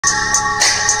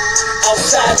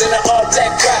Hello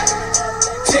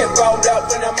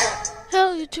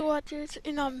YouTube watchers,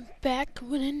 and I'm back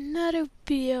with another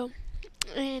video,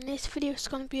 and this video is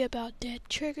going to be about Dead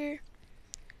Trigger.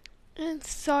 And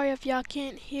sorry if y'all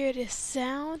can't hear the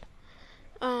sound.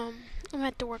 I'm gonna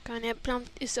have to work on it, but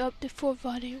it's up to full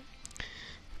volume.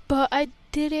 But I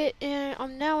did it, and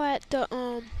I'm now at the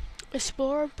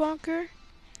Explorer bunker.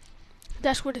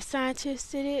 That's where the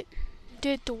scientists did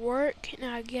the work, and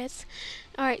I guess.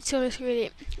 Alright, so let's read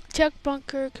it. Check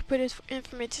bunker computers for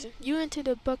information. You enter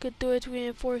the bunker through its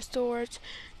reinforced doors.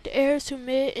 The air is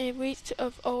humid and reeks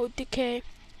of old decay.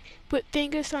 With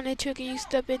fingers on the trigger, you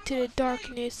step into the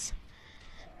darkness.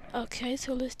 Okay,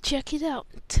 so let's check it out.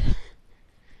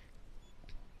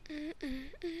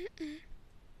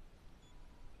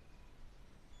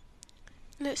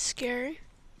 Looks scary.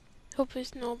 Hope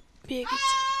there's no big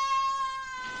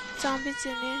zombies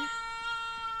in there.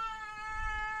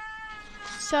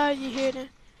 Sorry you hear them.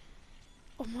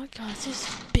 Oh my gosh, this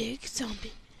big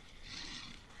zombie.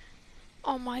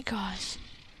 Oh my gosh.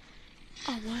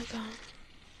 Oh my god.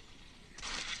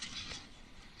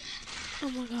 Oh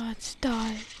my god,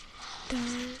 die.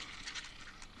 Die.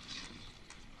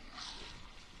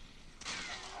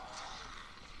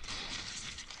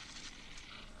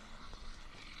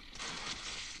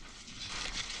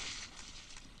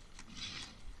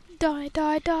 Die,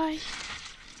 die, die.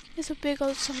 It's a big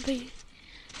old zombie.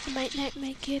 I might not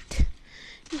make it.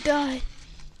 Die.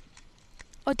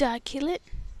 Oh, did I kill it?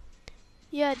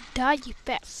 Yeah, die, you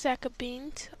fat sack of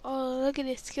beans. Oh, look at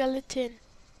this skeleton.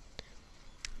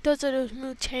 Those are those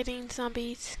mutating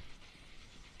zombies.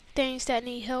 Things that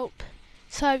need help.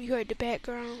 Sorry if you heard the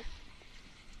background.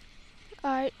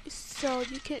 Alright, so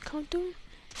you can't come through?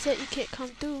 Said you can't come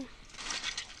through.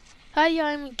 How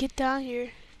y'all even get down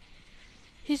here?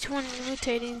 He's one of the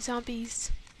mutating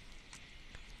zombies.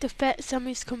 The fat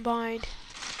zombies combined.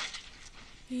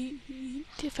 The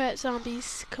fat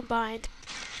zombies combined.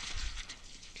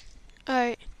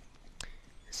 Alright.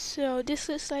 So this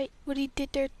looks like when he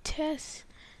did their tests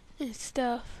and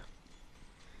stuff.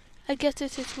 I guess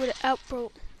this is where the outbreak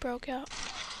broke out.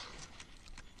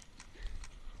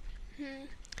 A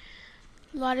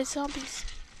lot of zombies.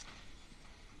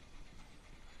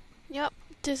 Yep,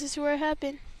 this is where it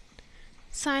happened.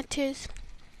 Scientists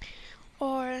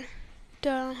or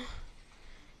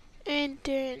and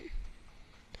then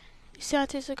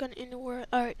scientists are gonna end the world.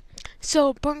 Alright.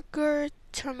 So bunker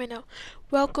terminal.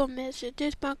 Welcome message.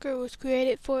 This bunker was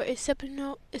created for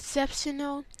exceptional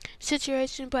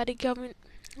situation by the government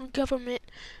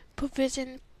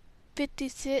provision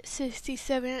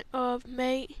 5667 of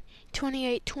May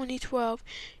 28, 2012.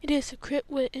 It is equipped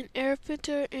with an air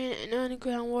filter and an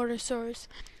underground water source,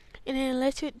 and an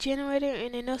electric generator,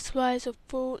 and enough supplies of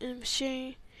food and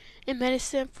machine and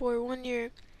medicine for 1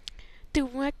 year. The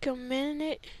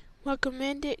recommended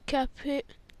capacity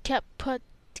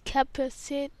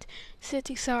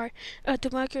of the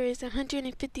bunker is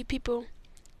 150 people.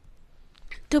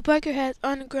 The bunker has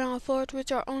underground floors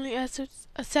which are only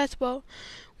accessible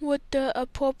with the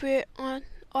appropriate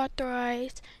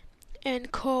unauthorized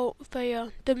and code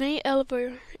via the main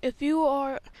elevator. If you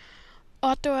are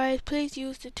authorized, please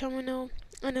use the terminal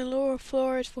on the lower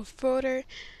floors for further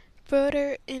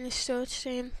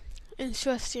instructions.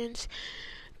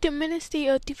 The Ministry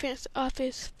of Defense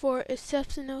Office for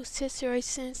Exceptional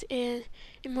Situations and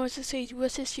Emergencies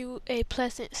wishes you a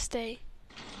pleasant stay.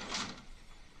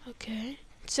 Okay,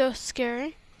 so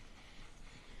scary.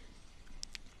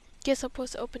 Guess I'm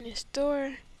supposed to open this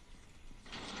door.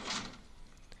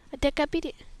 I think I beat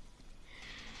it.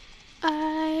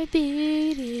 I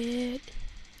beat it.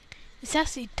 It's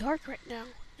actually dark right now.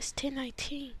 It's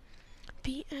 10:19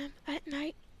 p.m. at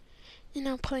night, and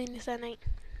I'm playing this at night.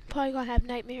 Probably gonna have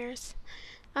nightmares.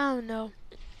 I don't know.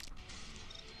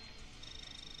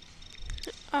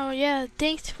 Oh yeah,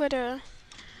 thanks for the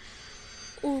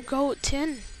gold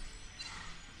 10.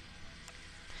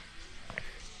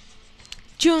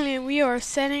 Julian, we are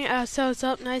setting ourselves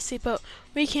up nicely, but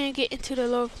we can't get into the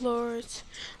lower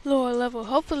level.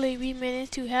 Hopefully we manage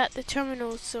to hack the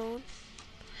terminal soon.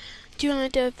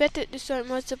 Julian, the affected destroyed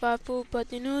much of our food, but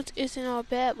the news isn't all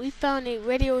bad. We found a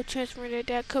radio transmitter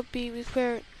that could be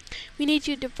repaired. We need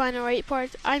you to find the right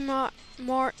parts. I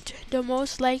marked the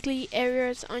most likely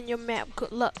areas on your map.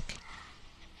 Good luck.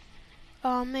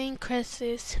 Main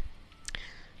crisis.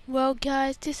 Well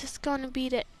guys, this is gonna be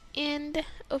the end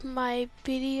of my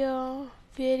video.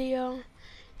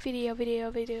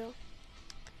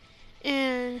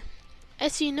 And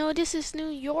as you know, this is New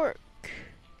York.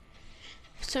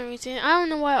 For some reason, I don't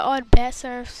know why all the bad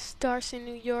stuff starts in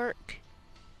New York.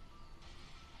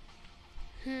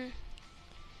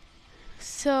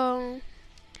 So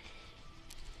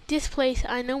this place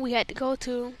I know we had to go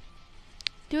to.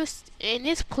 This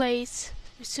place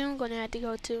we're soon gonna have to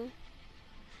go to.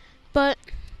 But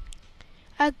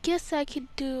I guess I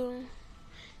could do.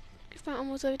 Find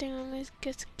almost everything on this.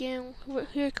 Guess again.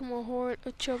 Here come a horde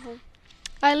of trouble.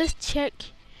 Alright, let's check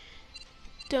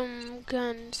them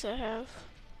guns I have.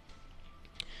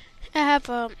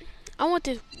 I want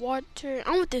this water.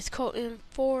 I want this Colt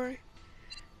M4.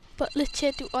 But let's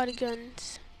check through all the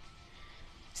guns.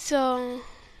 So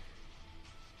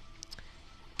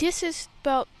this is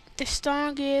about the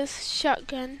strongest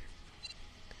shotgun.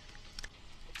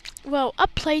 Well, I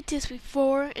played this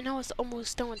before and I was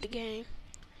almost done with the game.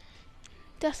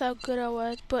 That's how good I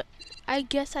was, but I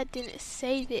guess I didn't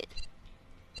save it.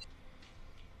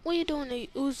 What are you doing, the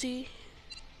Uzi?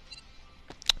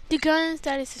 The guns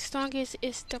that is the strongest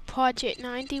is the Project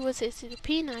 90, which is the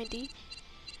P90.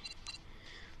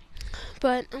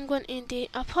 But I'm gonna end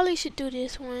it. I probably should do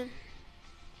this one.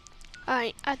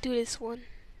 Alright, I'll do this one.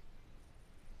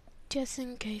 Just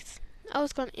in case. I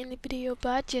was gonna end the video, but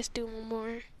I just do one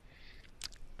more.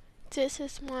 This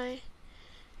is my...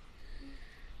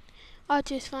 I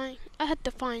had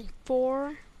to find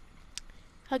 4.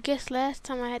 I guess last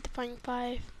time I had to find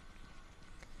 5.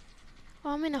 Oh,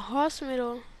 I'm in a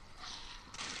hospital.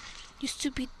 Used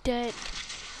to be dead.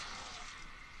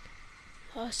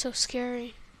 Oh, so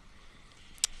scary.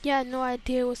 Yeah, I had no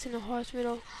idea what's in the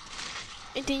hospital.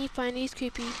 And then you find these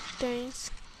creepy things.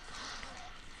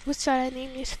 What should I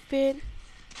name this vid?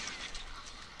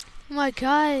 Oh my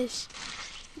gosh.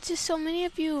 It's just so many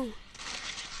of you.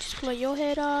 Just blow your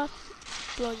head off.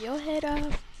 Blow your head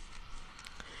off.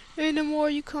 And the more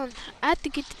you come. I have to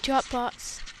get the drop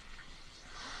box.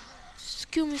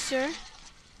 Excuse me, sir.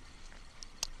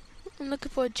 I'm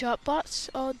looking for a drop box.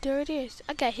 Oh, there it is.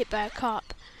 I got hit by a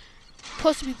cop.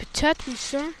 Supposed to be protect me,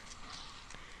 sir.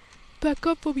 Back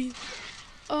up for me.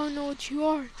 Oh, no, what you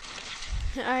are.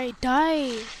 I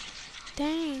died.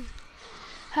 Dang.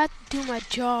 I had to do my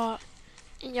job.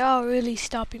 And y'all really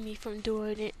stopping me from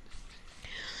doing it.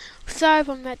 Sorry if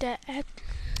I'm not that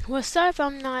well, sorry if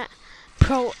I'm not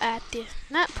proactive.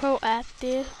 Not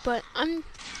proactive, but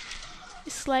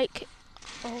it's like,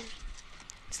 oh,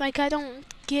 it's like I don't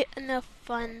get enough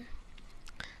fun.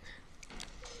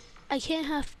 I can't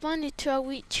have fun until I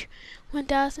reach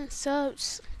 1,000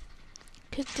 subs.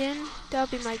 Cause then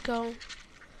that'll be my goal.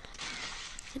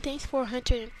 I think it's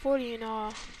 440 and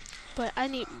all. But I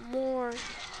need more.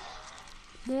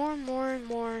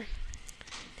 More.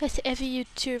 That's every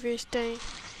YouTuber's thing.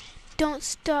 Don't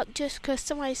stop just cause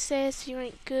somebody says you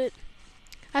ain't good.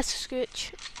 That's a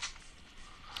switch.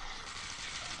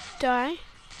 Die.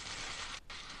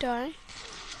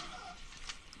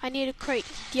 I need a crate.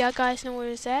 Do y'all guys know where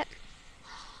it's at?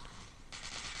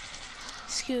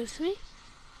 Excuse me.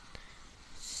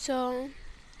 So,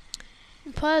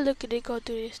 I'm probably looking to go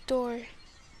through this door.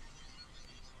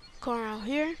 Go around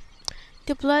here.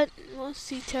 The blood, we'll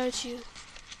see, tells you.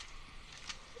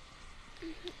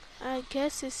 I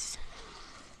guess it's...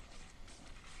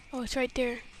 Oh, it's right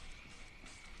there.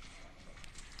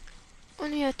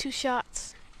 Only have 2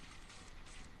 shots.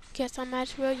 Guess I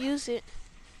might as well use it.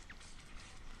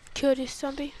 Kill this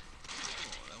zombie.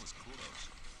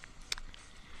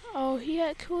 Oh, he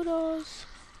had kudos.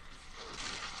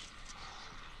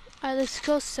 Alright, let's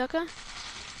go, sucker.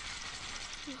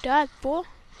 You died, boy.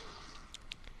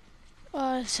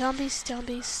 Zombies.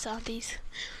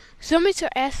 Zombies are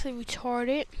actually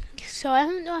retarded. So I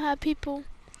don't know how people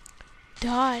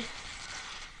die.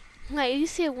 Like, if you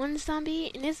see one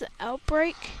zombie and there's an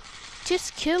outbreak,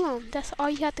 just kill him. That's all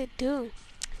you have to do.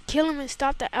 Kill him and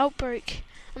stop the outbreak.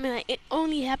 I mean, like, it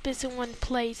only happens in one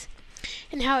place.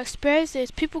 And how it spreads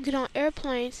is people get on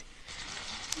airplanes,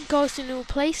 goes to new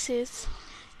places,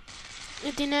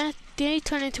 and then they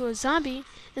turn into a zombie,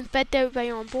 infect everybody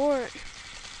on board.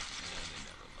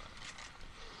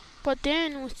 But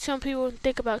then when some people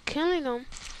think about killing them,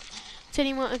 so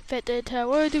they want to infect the entire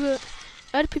world,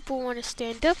 other people want to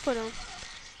stand up for them.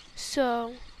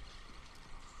 So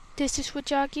this is what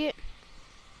y'all get.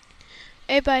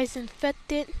 Everybody's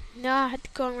infected. Now I have to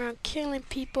go around killing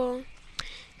people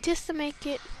just to make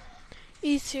it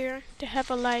easier to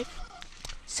have a life,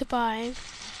 survive.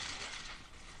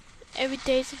 Every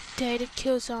day's a day to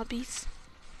kill zombies.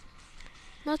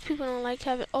 Most people don't like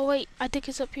having... Oh wait, I think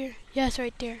it's up here. Yeah, it's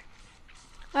right there.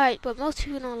 Alright, but most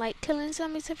people don't like killing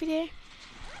zombies every day.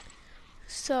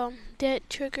 So, dead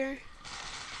trigger.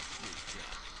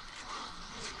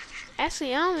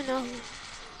 Actually, I don't even know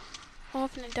who. I'm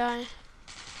gonna die.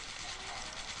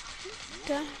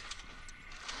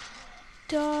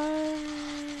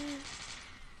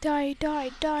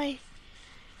 Die.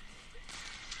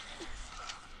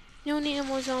 You don't need no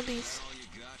more zombies.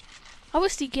 I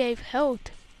wish he gave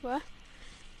health. What?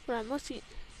 Right, mostly.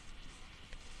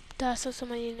 I saw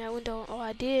somebody in that window. Oh,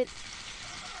 I did.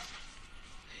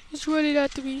 It's running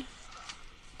after me.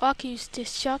 Oh, I can use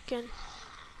this shotgun.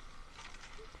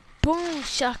 Boom,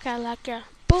 shakalaka.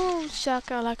 Boom,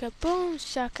 shakalaka. Boom,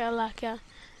 shakalaka.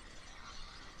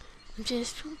 I'm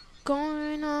just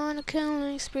going on a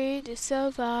killing spree to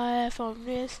survive on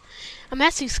this. I'm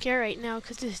actually scared right now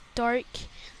because it's dark.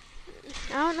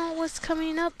 I don't know what's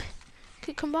coming up.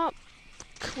 Could come up.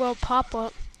 Well, pop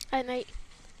up at night.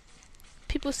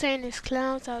 People saying there's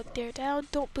clowns out there. I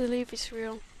don't believe it's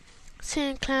real.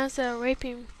 Saying clowns that are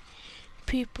raping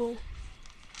people.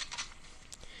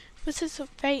 What's this a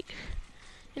fake?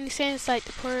 And he's saying it's like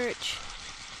the purge.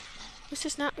 It's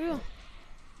just not real.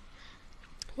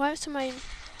 Why would somebody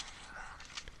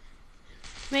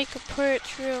make a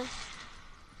purge real?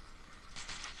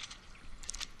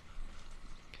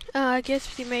 I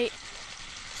guess we made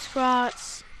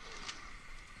squats.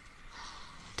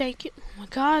 Thank you. Oh my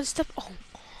god, stuff.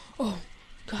 Oh,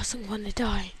 gosh, I'm gonna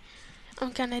die.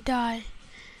 I'm gonna die.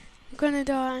 I'm gonna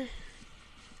die.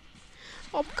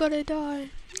 I'm gonna die.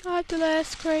 I have the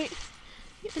last crate.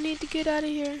 I need to get out of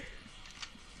here.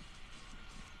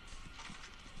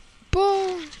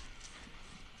 Boom!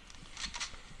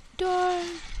 Die.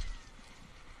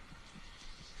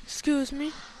 Excuse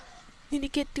me. Need to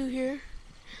get through here.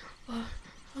 Oh,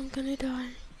 I'm gonna die.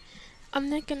 I'm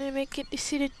not gonna make it to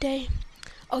see the day.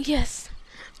 Oh yes,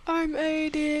 I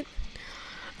made it.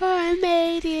 I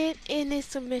made it, and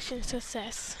it's a mission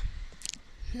success.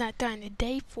 Not dying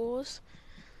today, fools.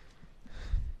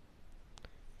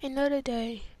 Another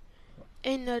day,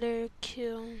 another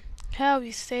kill. How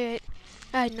you say it?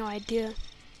 I had no idea.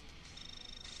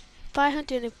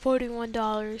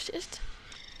 $541.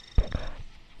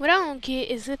 What I don't get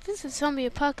is if this is zombie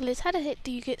apocalypse, how the heck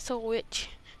do you get so rich?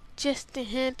 Just to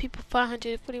hand people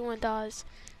 $541.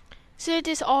 Should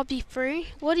this all be free?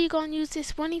 What are you gonna use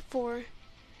this money for?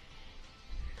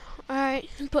 Alright,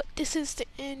 but this is the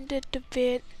end of the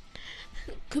vid.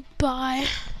 Goodbye.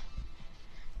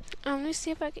 Let me see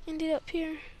if I can end it up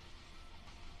here.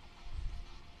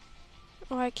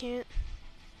 Oh, I can't.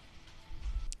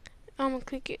 I'm gonna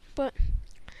click it, but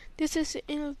this is the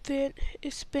end of the vid.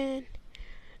 It's been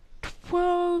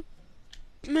 12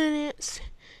 minutes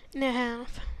and a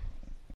half.